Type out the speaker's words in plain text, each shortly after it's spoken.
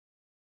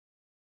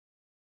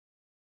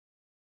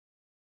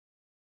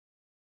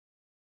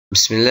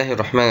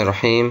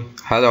Bismillahirrahmanirrahim.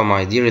 Hello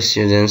my dear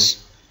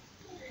students,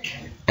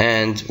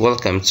 and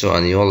welcome to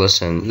a new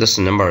lesson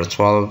number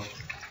 12.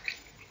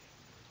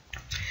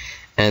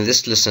 And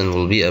this lesson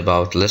will be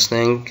about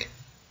listening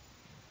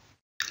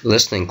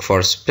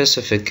for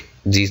specific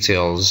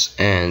details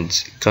and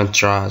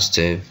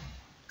contrastive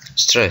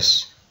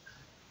stress.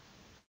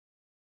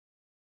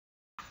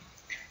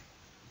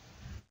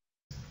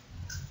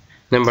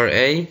 Number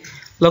A,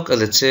 look at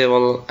the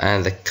table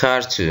and the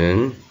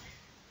cartoon.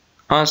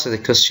 Answer the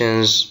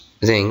questions,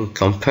 then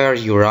compare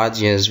your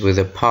ideas with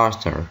a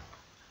partner.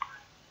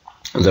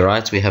 On the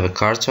right we have a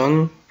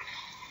cartoon.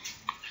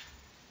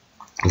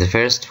 The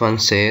first one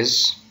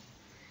says,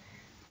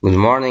 "Good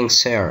morning,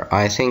 sir.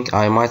 I think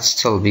I might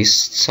still be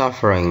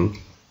suffering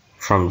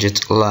from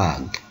jet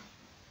lag."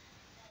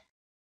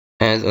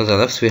 And on the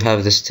left we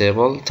have this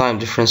table, time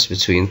difference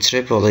between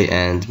Tripoli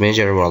and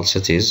major world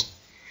cities.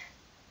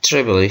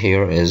 Tripoli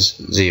here is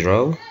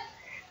 0,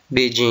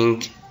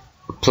 Beijing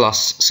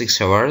plus 6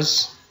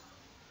 hours.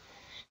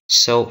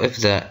 So if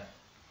the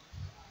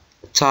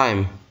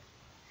time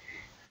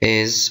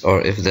is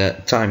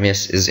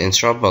in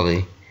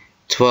Tripoli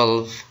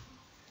 12,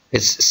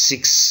 it's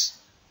 6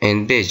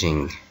 in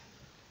Beijing.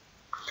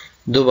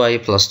 Dubai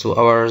plus 2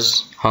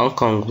 hours, Hong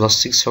Kong plus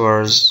 6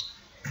 hours.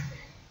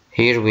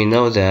 Here we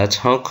know that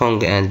Hong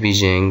Kong and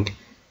Beijing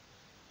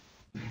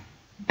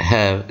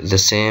have the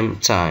same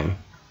time.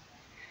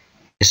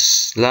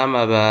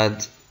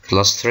 Islamabad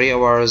plus 3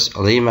 hours,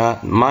 Lima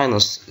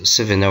minus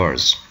 7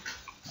 hours.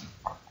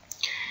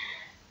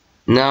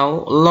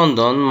 Now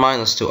London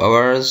minus 2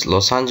 hours,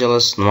 Los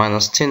Angeles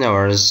minus 10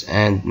 hours,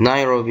 and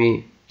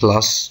Nairobi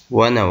plus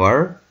 1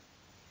 hour,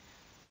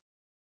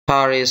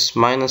 Paris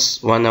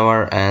minus 1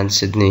 hour, and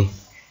Sydney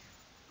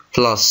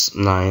plus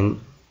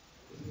 9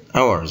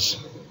 hours.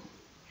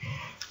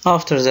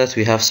 After that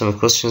we have some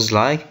questions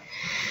like,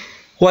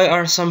 why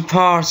are some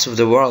parts of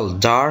the world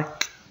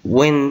dark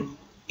when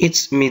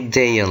it's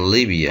midday in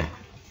Libya?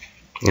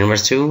 Number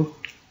 2,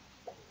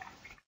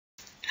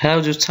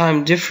 how do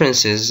time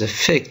differences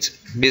affect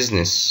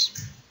business?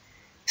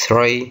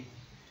 3,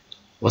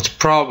 what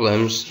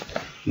problems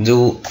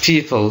do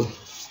people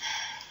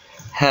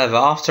have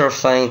after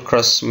flying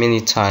across many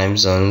time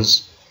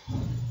zones,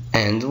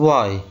 and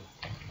why?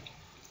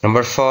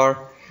 Number 4,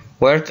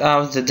 work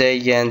out the day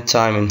and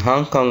time in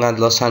Hong Kong and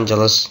Los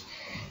Angeles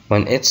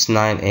when it's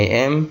 9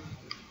 a.m.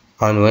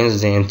 on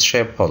Wednesday in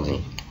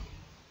Tripoli.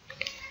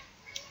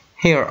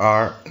 Here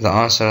are the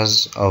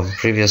answers of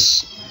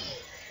previous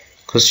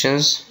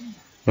questions.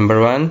 Number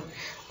 1,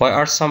 why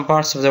are some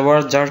parts of the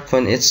world dark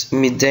when it's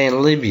midday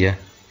in Libya?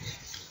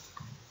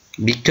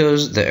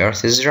 Because the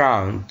earth is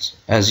round,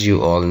 as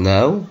you all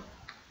know.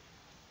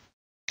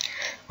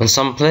 When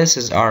some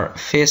places are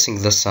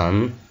facing the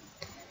sun,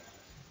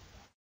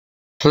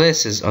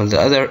 places on the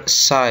other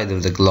side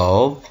of the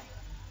globe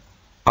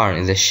are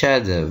in the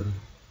shadow.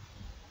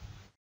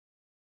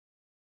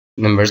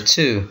 Number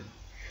 2,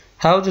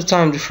 how do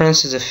time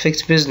differences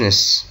affect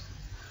business?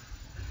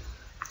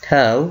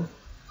 How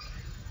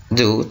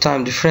do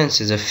time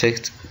differences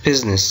affect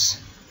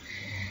business?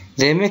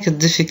 They make it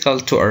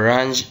difficult to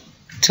arrange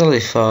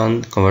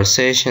telephone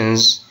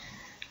conversations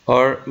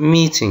or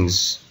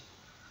meetings.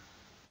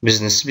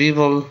 Business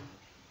people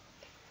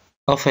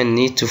often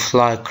need to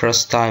fly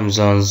across time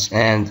zones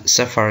and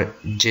suffer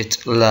jet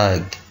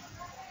lag.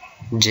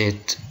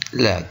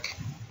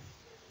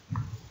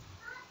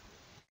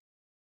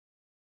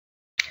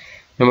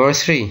 Number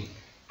 3,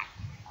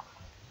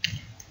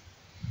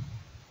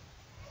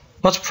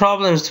 what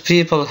problems do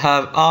people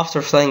have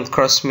after flying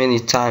across many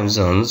time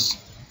zones,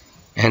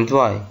 and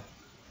why?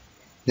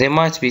 They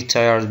might be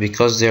tired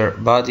because their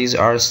bodies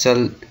are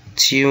still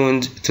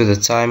tuned to the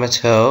time at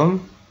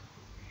home.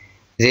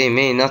 They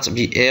may not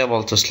be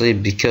able to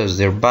sleep because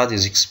their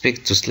bodies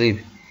expect to sleep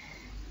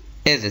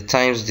at the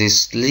times they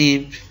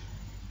sleep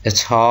at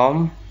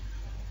home,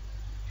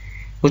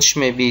 which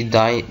may be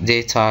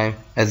daytime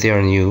at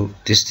their new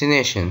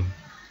destination.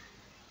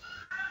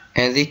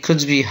 And they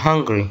could be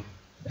hungry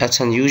at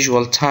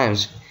unusual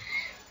times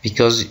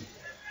because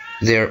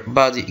their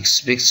body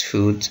expects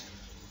food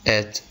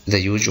at the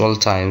usual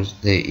times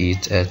they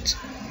eat at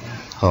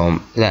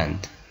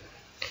homeland.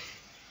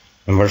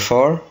 Number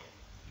 4,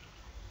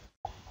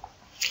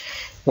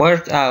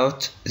 work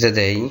out the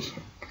day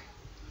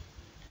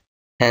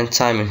and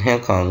time in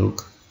Hong Kong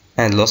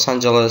and Los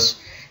Angeles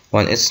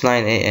when it's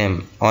 9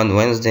 a.m. on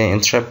Wednesday in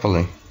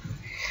Tripoli.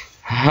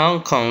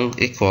 Hong Kong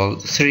equal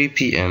 3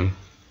 p.m.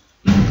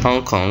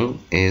 Hong Kong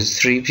is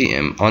 3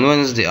 p.m. on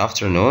Wednesday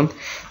afternoon.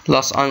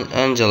 Los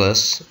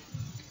Angeles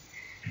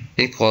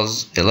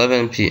equals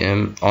 11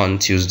 p.m. on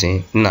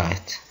Tuesday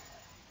night.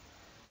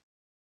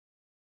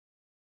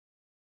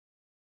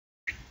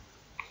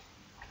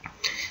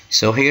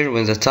 So here,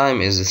 when the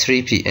time is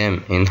 3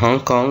 p.m. in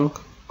Hong Kong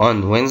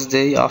on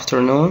Wednesday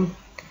afternoon,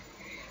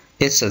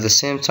 it's at the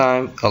same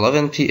time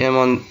 11 p.m.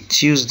 on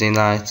Tuesday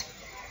night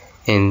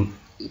in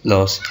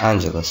Los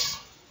Angeles.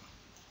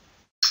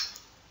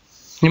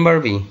 Number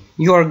B,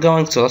 you are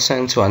going to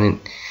listen to an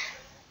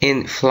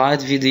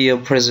in-flight video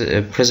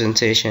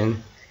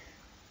presentation.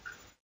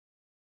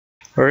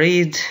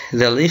 Read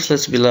the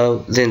leaflet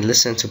below, then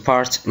listen to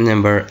part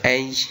number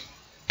A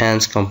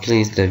and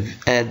complete the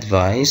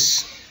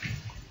advice.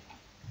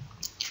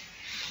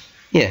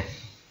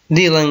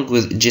 Dealing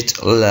with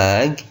jet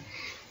lag.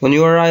 When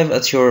you arrive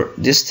at your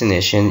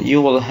destination, you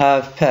will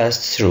have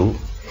passed through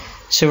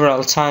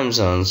several time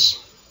zones.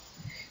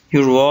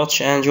 Your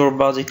watch and your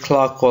body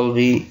clock will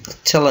be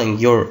telling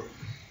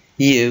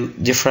you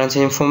different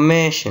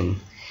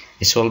information.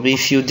 It will be a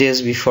few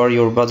days before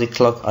your body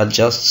clock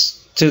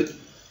adjusts to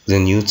the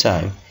new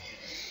time.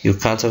 You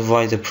can't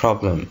avoid the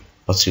problem,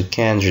 but you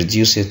can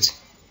reduce it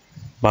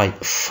by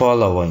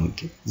following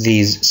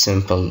these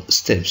simple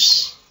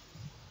steps.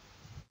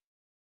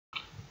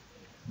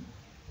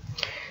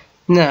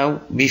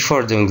 Now,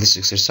 before doing this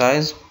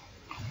exercise,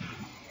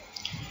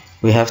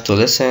 we have to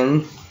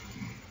listen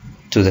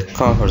to the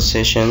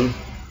conversation,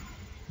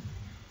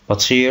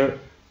 but here,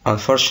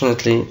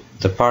 unfortunately,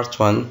 the part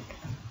 1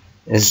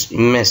 is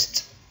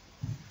missed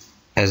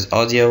as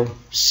audio,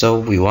 so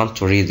we want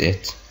to read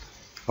it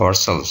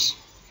ourselves.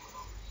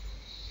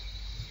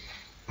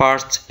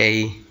 Part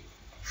A,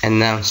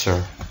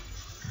 Announcer.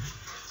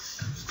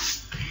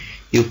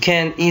 You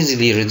can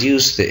easily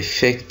reduce the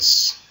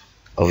effects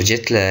of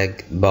jet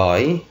lag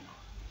by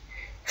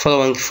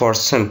following 4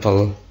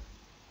 simple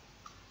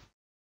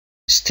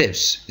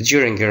steps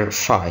during your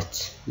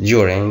flight.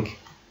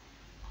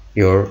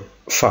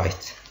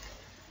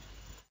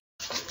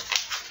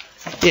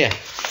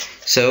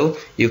 So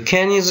you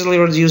can easily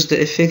reduce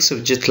the effects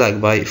of jet lag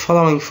by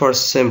following 4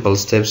 simple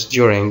steps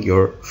during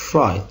your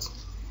flight.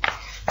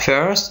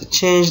 First,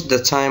 change the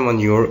time on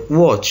your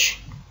watch.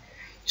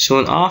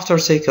 Soon after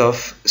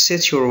takeoff,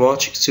 set your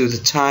watch to the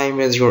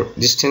time at your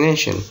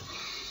destination.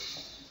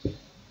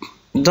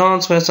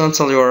 Don't wait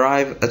until you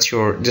arrive at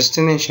your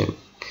destination.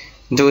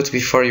 Do it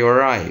before you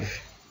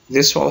arrive.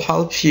 This will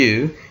help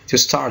you to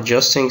start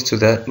adjusting to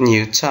the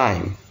new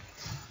time.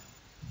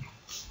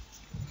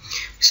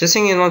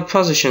 Sitting in one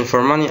position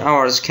for many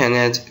hours can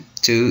add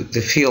to the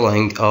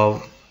feeling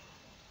of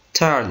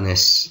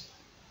tiredness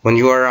when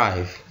you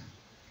arrive.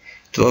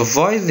 To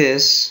avoid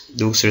this,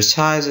 do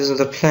exercises on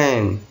the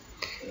plane.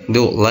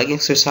 Do leg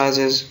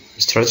exercises,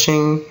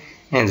 stretching,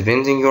 and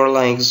bending your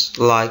legs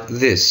like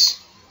this.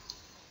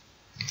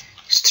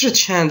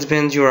 Stretch and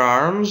bend your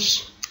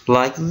arms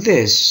like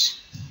this.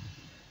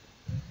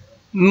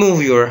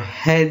 Move your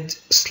head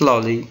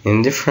slowly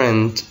in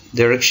different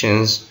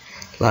directions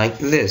like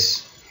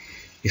this.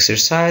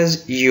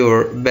 Exercise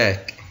your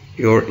back,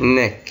 your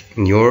neck,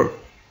 and your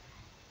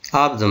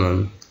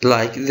abdomen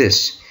like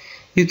this.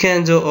 You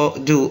can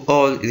do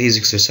all these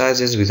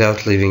exercises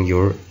without leaving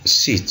your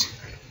seat.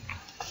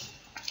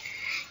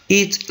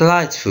 Eat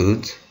light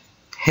food.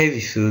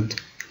 Heavy food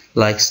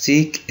like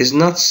steak is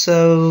not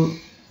so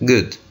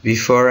good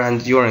before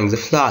and during the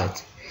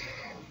flight.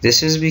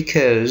 This is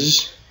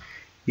because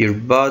your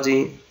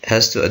body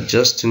has to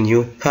adjust to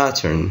new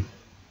pattern,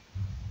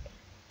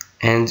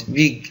 and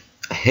big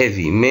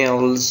heavy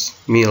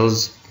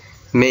meals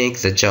make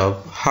the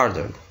job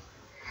harder.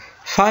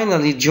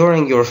 Finally,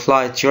 during your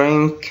flight,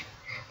 drink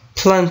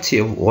plenty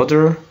of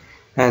water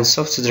and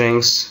soft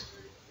drinks.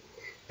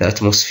 The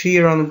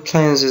atmosphere on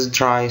planes is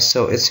dry,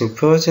 so it's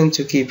important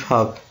to keep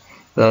up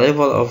the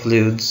level of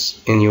fluids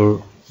in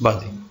your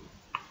body.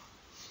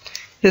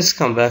 Let's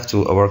come back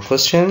to our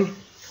question.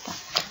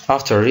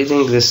 After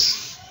reading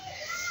this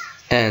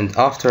and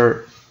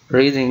after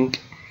reading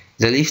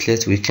the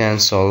leaflet, we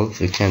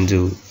can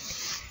do.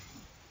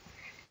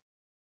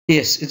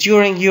 Yes,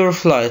 during your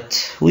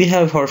flight, we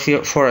have our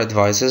 4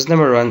 advices.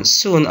 Number 1,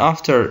 soon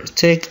after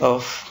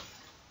takeoff,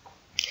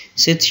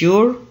 set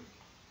your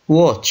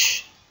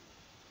watch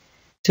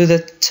to the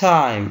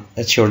time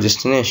at your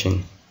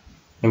destination.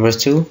 Number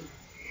 2,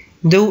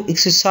 do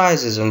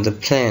exercises on the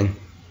plane.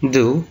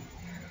 Do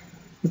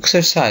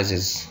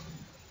exercises.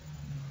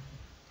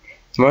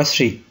 Number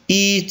 3,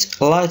 eat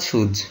light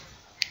food.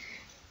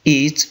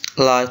 Eat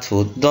light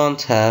food.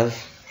 Don't have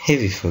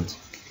heavy food.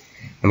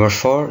 Number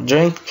 4,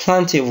 drink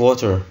plenty of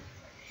water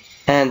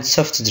and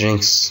soft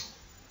drinks.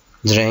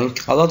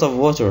 Drink a lot of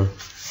water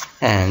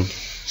and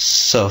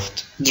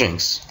soft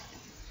drinks.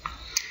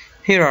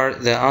 Here are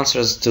the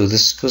answers to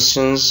these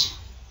questions.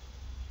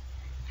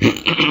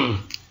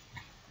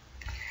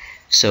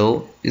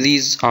 So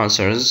these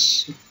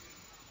answers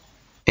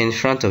in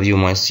front of you,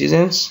 my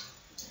students.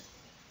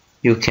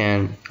 You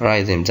can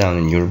write them down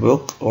in your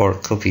book or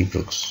copy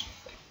books.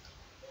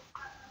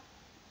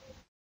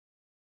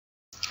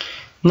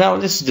 Now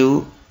let's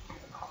do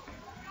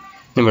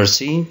number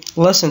C.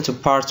 Listen to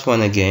part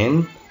 1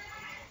 again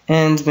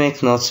and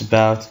make notes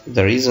about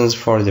the reasons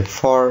for the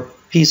 4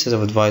 pieces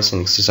of advice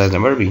in exercise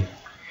number B.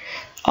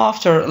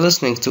 After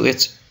listening to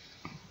it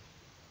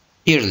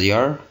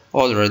earlier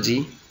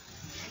already,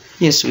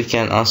 yes, we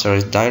can answer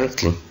it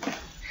directly.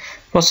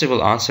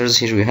 Possible answers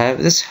here we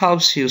have. This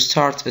helps you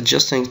start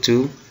adjusting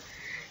to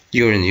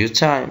your new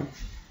time.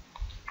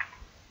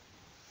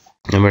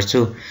 Number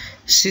 2,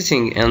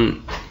 sitting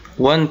in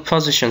one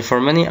position for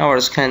many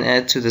hours can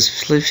add to this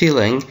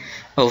feeling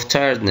of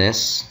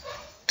tiredness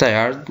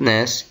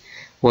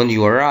when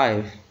you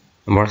arrive.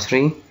 Number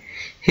 3.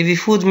 Heavy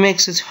food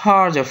makes it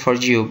harder for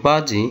your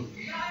body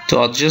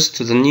to adjust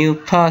to the new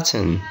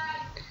pattern.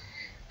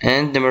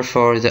 And number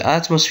 4. The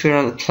atmosphere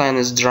on the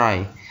planet is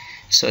dry,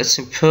 so it's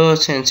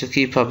important to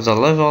keep up the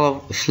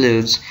level of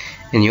fluids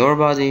in your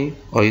body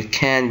or you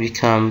can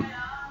become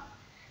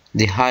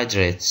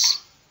dehydrates.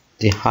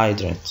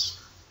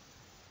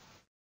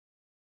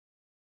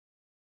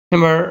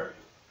 Number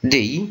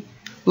D.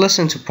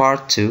 Listen to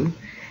part 2.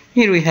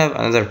 Here we have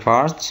another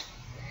part.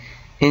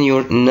 In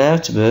your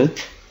notebook,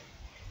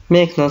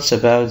 make notes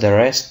about the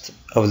rest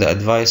of the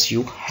advice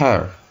you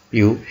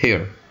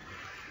hear.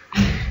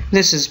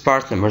 This is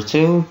part number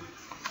 2.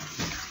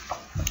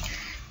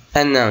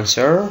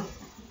 Announcer.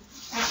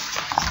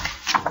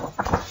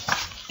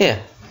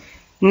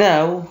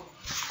 Now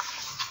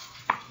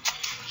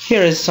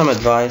here is some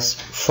advice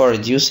for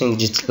reducing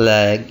jet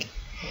lag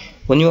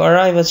when you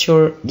arrive at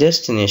your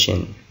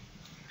destination.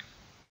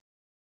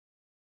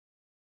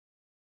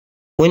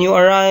 When you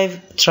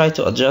arrive, try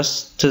to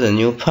adjust to the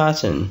new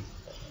pattern.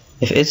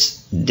 If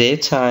it's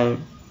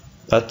daytime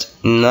but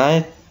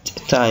night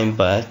time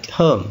back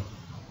home,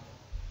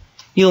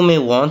 you may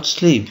want to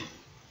sleep,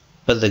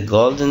 but the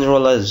golden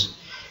rule is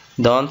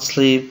don't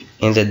sleep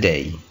in the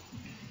day.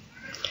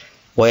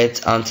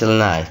 Wait until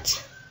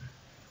night.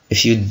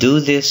 If you do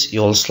this,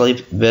 you'll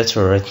sleep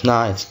better at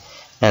night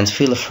and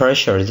feel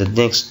fresher the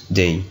next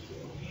day.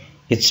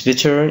 It's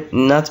better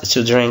not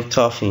to drink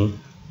coffee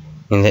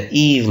in the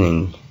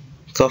evening.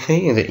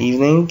 Coffee in the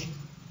evening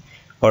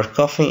or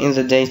coffee in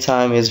the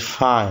daytime is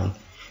fine,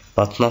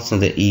 but not in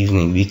the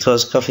evening,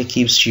 because coffee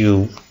keeps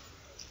you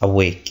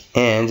awake,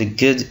 and a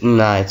good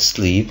night's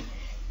sleep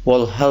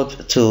will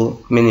help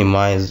to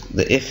minimize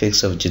the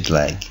effects of jet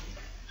lag.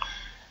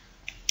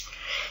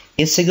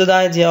 It's a good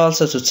idea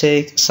also to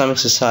take some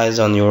exercise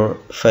on your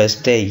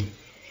first day.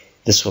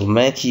 This will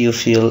make you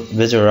feel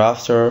better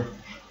after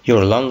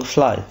your long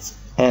flight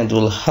and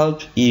will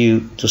help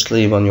you to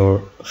sleep on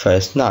your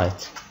first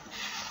night.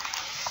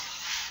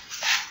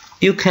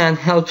 You can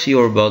help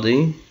your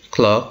body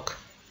clock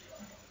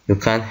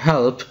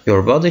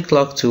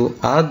to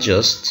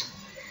adjust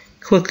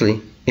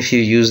quickly if you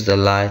use the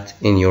light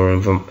in your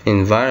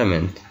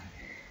environment.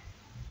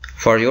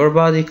 For your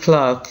body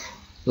clock,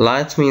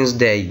 light means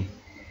day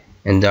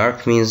and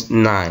dark means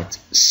night,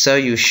 so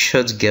you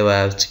should go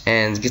out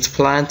and get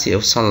plenty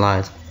of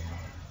sunlight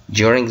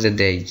during the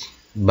day,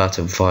 but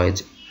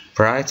avoid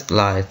bright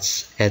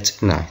lights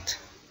at night.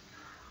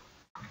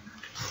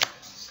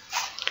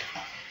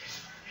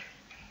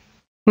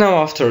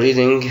 Now, after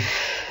reading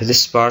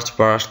this part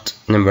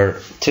number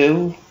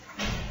 2,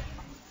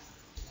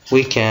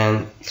 we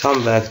can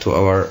come back to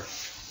our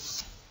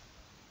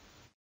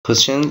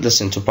question.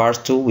 Listen to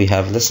part 2. We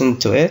have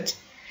listened to it.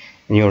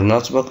 In your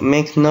notebook,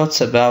 make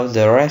notes about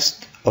the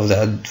rest of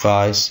the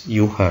advice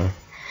you heard.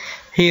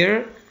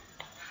 Here,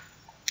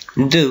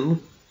 do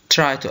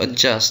try to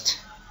adjust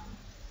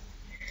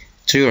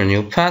to your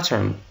new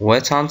pattern.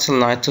 Wait until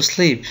night to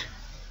sleep.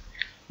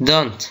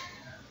 Don't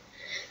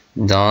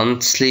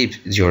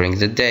sleep during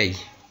the day.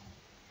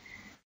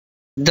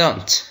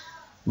 Don't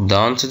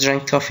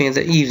drink coffee in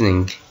the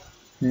evening.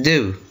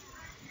 Do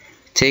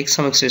take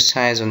some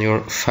exercise on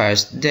your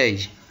first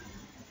day.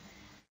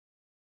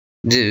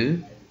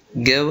 Do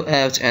go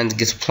out and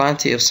get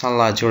plenty of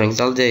sunlight during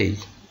the day.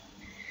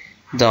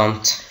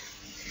 Don't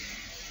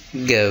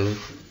go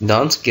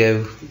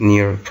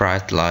near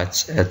bright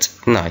lights at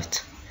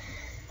night.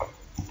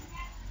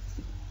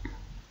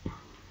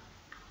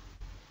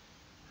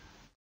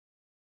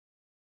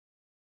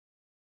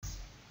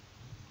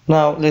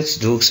 Now let's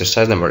do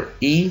exercise number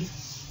E.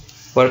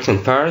 Work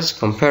in pairs.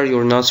 Compare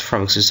your notes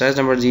from exercise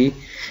number D.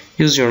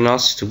 Use your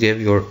notes to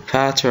give your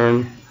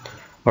pattern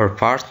or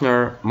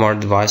partner more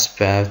advice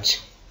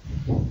about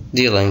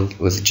dealing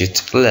with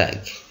jet lag.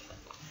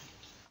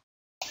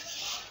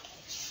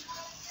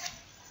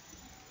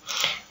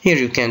 Here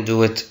you can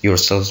do it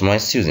yourselves, my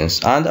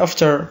students. And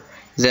after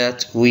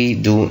that we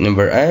do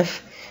number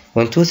F.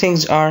 When two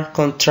things are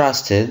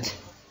contrasted,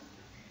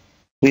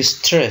 we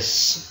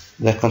stress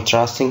the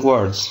contrasting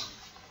words.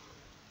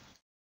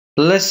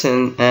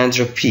 Listen and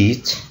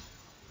repeat.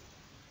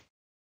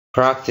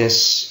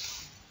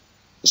 Practice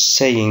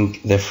saying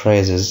the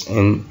phrases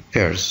in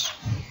pairs.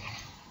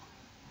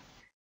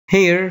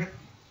 Here,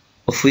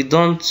 if we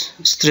don't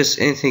stress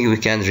anything, we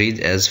can read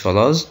as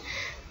follows.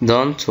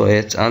 Don't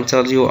wait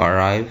until you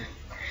arrive.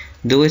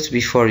 Do it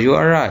before you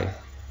arrive.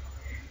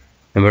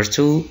 Number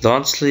 2,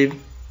 don't sleep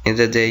in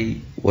the day.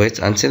 Wait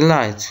until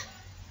night.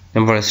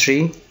 Number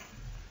 3,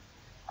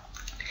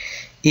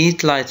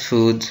 eat light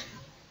food.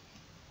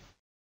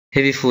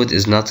 Heavy food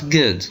is not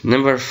good.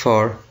 Number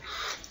 4,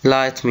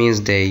 light means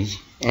day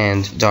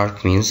and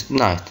dark means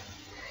night.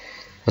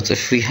 But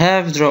if we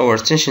draw our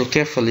attention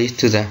carefully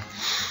to the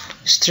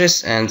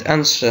stress and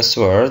unstressed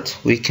word,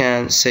 we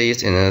can say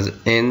it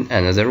in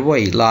another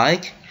way,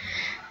 like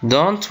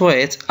don't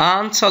wait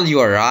until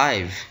you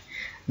arrive.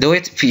 Do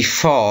it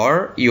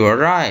before you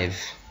arrive.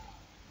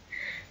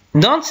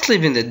 Don't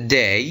sleep in the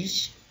day.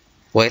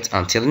 Wait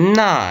until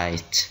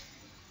night.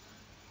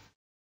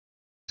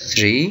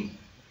 3.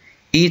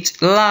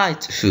 Eat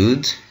light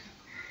food.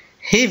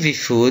 Heavy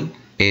food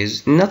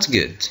is not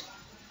good.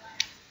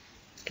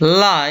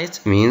 Light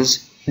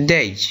means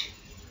day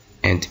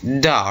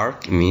and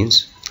dark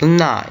means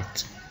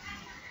night.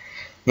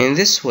 In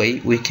this way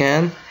we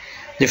can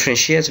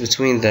differentiate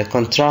between the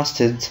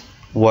contrasted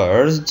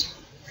words.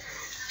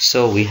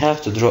 So we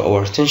have to draw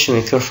our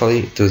attention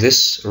carefully to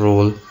this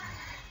rule,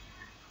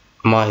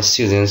 my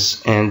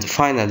students. And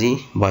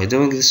finally, by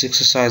doing this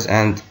exercise,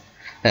 and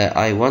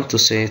I want to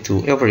say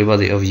to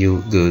everybody of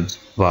you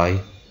goodbye.